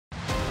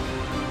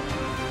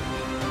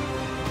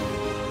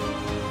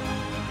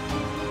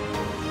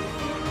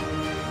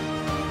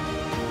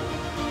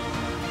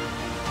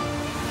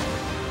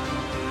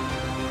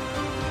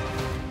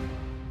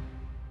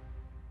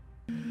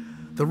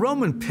The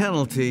Roman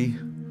penalty,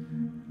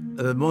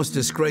 the most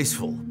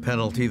disgraceful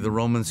penalty the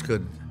Romans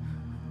could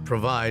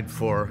provide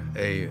for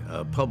a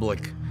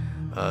public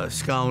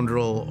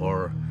scoundrel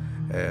or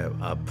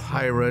a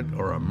pirate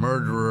or a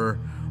murderer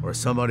or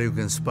somebody who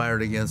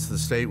conspired against the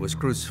state, was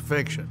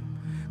crucifixion.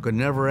 Could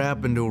never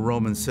happen to a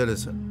Roman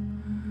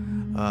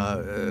citizen.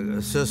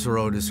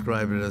 Cicero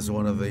described it as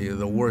one of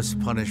the worst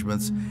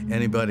punishments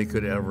anybody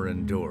could ever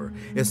endure.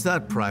 It's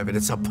not private,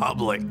 it's a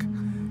public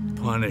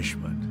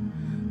punishment.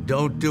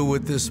 Don't do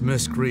what this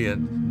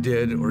miscreant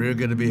did, or you're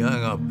going to be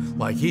hung up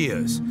like he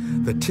is.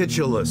 The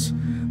titulus,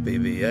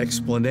 the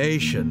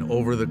explanation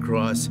over the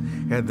cross,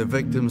 had the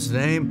victim's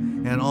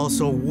name and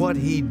also what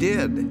he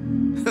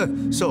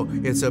did. So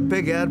it's a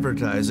big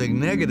advertising,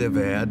 negative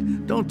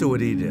ad. Don't do what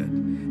he did.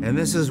 And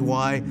this is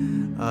why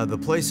the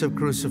place of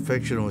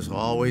crucifixion was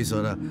always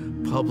on a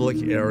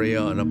public area,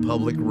 on a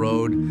public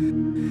road.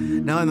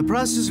 Now, in the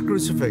process of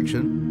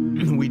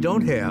crucifixion, we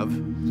don't have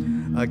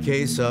a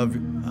case of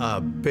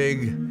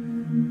big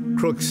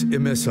crux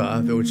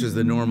emissa, which is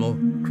the normal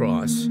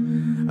cross,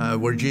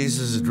 where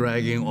Jesus is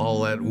dragging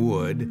all that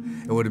wood.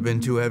 It would have been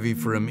too heavy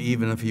for him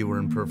even if he were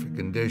in perfect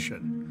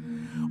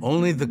condition.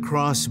 Only the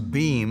cross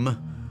beam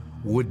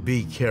would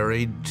be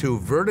carried to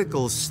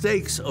vertical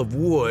stakes of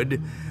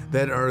wood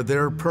that are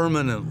there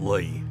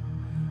permanently.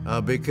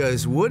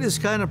 Because wood is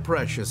kind of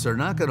precious. They're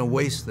not going to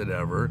waste it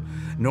ever,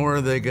 nor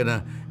are they going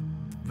to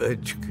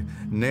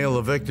nail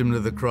a victim to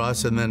the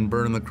cross and then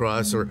burn the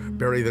cross or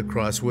bury the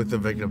cross with the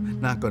victim.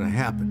 Not going to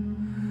happen.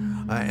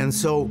 And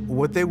so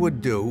what they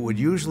would do would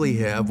usually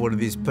have one of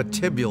these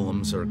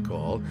patibulums are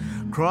called,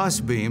 cross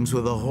beams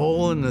with a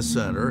hole in the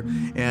center,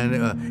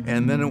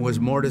 and then it was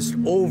mortised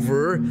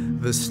over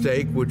the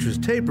stake, which was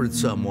tapered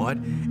somewhat,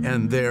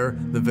 and there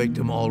the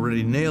victim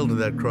already nailed to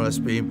that cross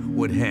beam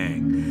would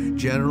hang.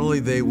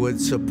 Generally they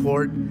would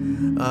support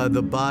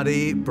the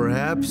body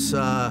perhaps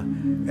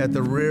at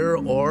the rear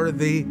or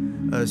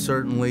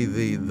certainly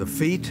the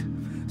feet.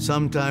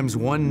 Sometimes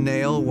one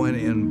nail went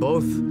in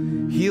both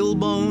heel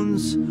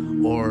bones,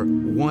 or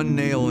one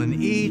nail in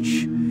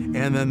each,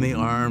 and then the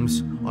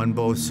arms on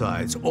both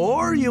sides.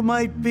 Or you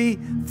might be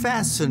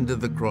fastened to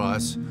the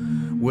cross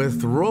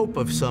with rope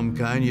of some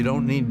kind. You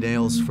don't need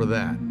nails for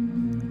that.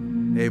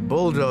 A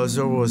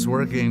bulldozer was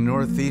working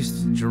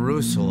northeast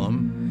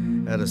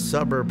Jerusalem at a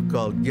suburb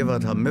called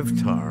Givat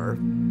HaMivtar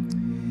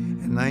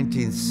in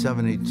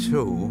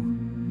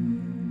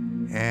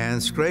 1972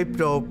 and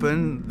scraped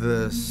open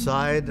the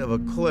side of a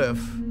cliff,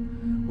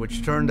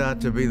 which turned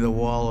out to be the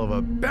wall of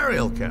a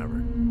burial cavern.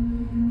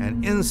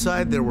 And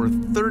inside there were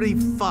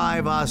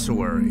 35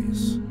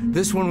 ossuaries.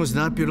 This one was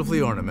not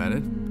beautifully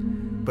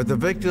ornamented, but the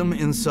victim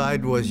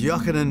inside was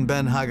Yochanan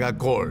ben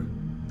Hagakol.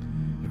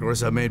 Of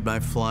course, I made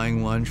my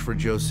flying lunge for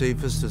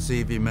Josephus to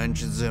see if he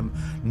mentions him.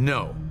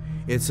 No,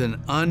 it's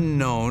an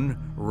unknown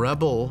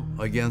rebel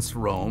against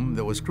Rome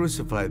that was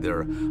crucified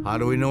there. How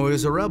do we know he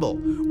was a rebel?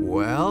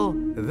 Well,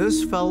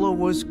 this fellow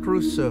was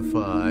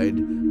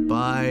crucified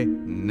by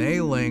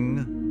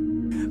nailing.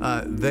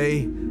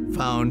 They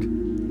found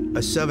a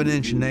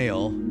 7-inch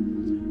nail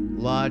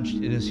lodged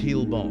in his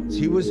heel bones.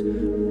 He was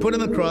put on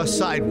the cross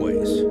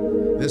sideways,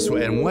 this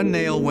way, and one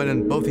nail went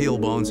in both heel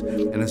bones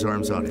and his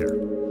arms out here.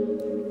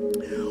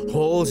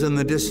 Holes in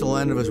the distal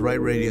end of his right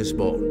radius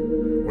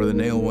bone where the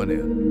nail went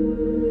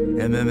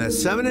in. And then that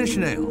 7-inch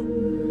nail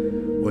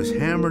was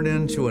hammered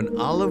into an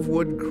olive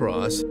wood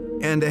cross.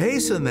 And to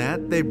hasten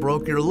that, they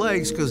broke your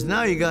legs, because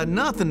now you got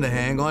nothing to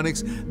hang on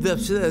except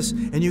this,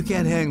 and you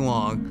can't hang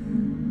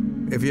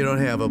long if you don't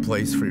have a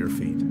place for your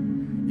feet.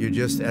 You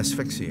just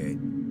asphyxiate.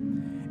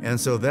 And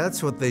so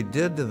that's what they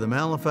did to the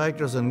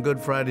malefactors on Good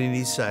Friday in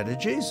East Side of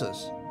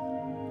Jesus.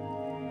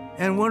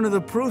 And one of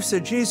the proofs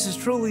that Jesus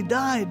truly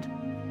died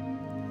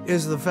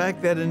is the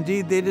fact that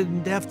indeed they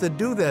didn't have to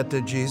do that to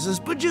Jesus,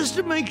 but just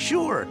to make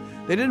sure.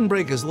 They didn't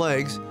break his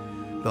legs.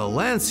 The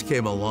lance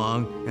came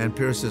along and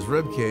pierced his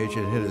rib cage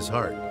and hit his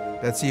heart.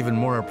 That's even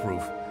more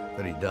proof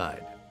that he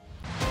died.